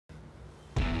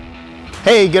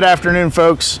Hey, good afternoon,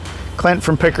 folks. Clint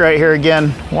from Pick Right here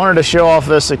again. Wanted to show off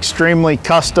this extremely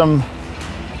custom,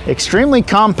 extremely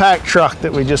compact truck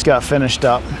that we just got finished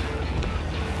up.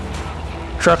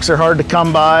 Trucks are hard to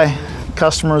come by.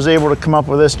 Customer was able to come up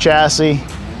with this chassis.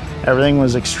 Everything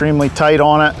was extremely tight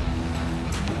on it,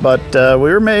 but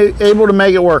we were able to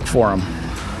make it work for him.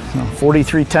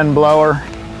 4310 blower.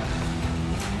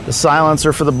 The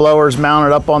silencer for the blower is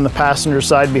mounted up on the passenger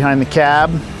side behind the cab.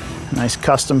 Nice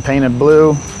custom painted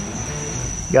blue.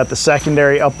 Got the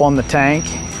secondary up on the tank.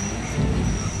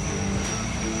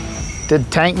 Did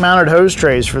tank mounted hose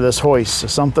trays for this hoist, so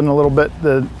something a little bit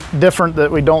different that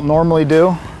we don't normally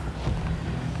do.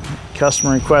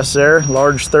 Customer request there,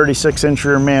 large 36-inch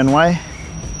rear manway.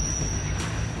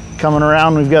 Coming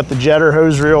around, we've got the jetter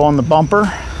hose reel on the bumper,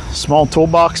 small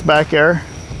toolbox back there.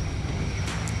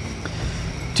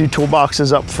 Two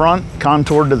toolboxes up front,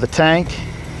 contoured to the tank.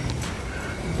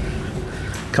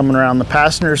 Coming around the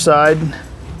passenger side,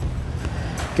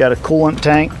 got a coolant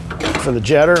tank for the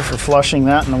jetter for flushing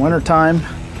that in the wintertime.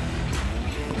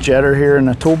 Jetter here in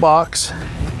the toolbox.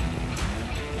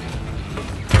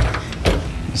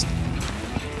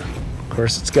 Of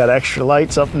course, it's got extra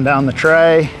lights up and down the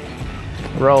tray,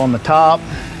 row on the top.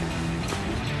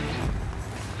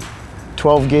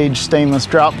 12 gauge stainless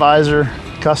drop visor,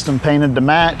 custom painted to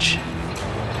match.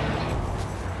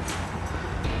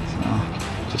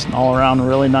 Just an all-around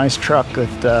really nice truck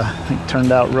that I think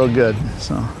turned out real good.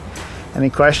 So any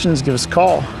questions, give us a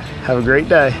call. Have a great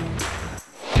day.